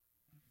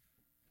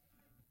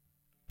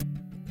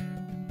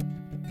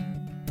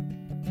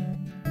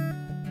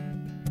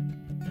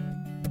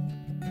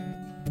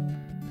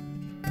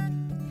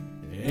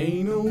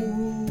Ain't no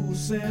rule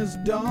says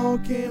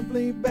dog can't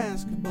play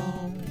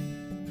basketball.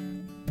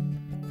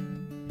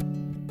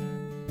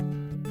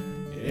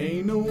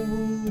 Ain't no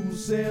rule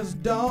says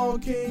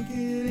dog can't get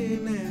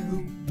in that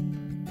hoop.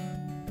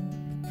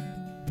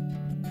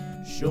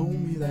 Show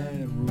me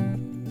that rule.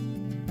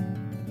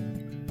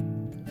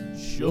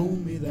 Show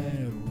me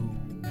that rule.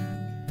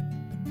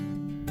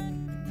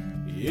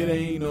 It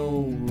ain't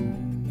no rule.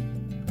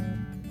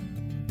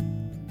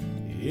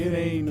 It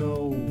ain't no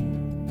rule.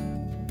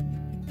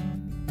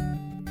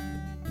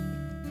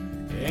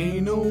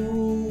 Ain't no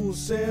rule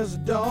says a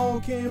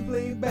dog can't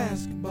play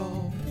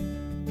basketball.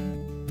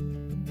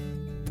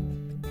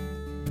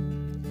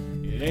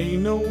 It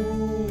ain't no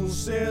rule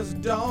says a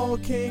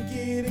dog can't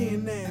get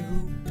in that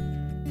hoop.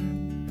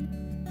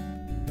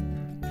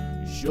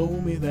 Show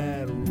me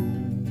that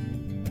rule.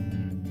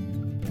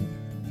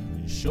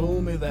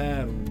 Show me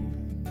that rule.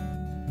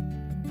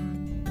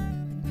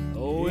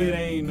 Oh, it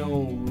ain't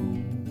no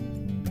rule.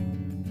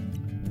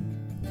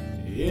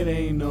 It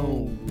ain't no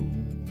rule.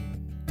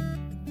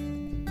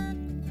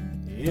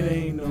 It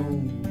ain't no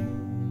rule.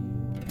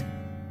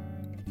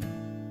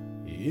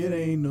 It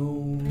ain't no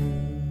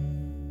rule.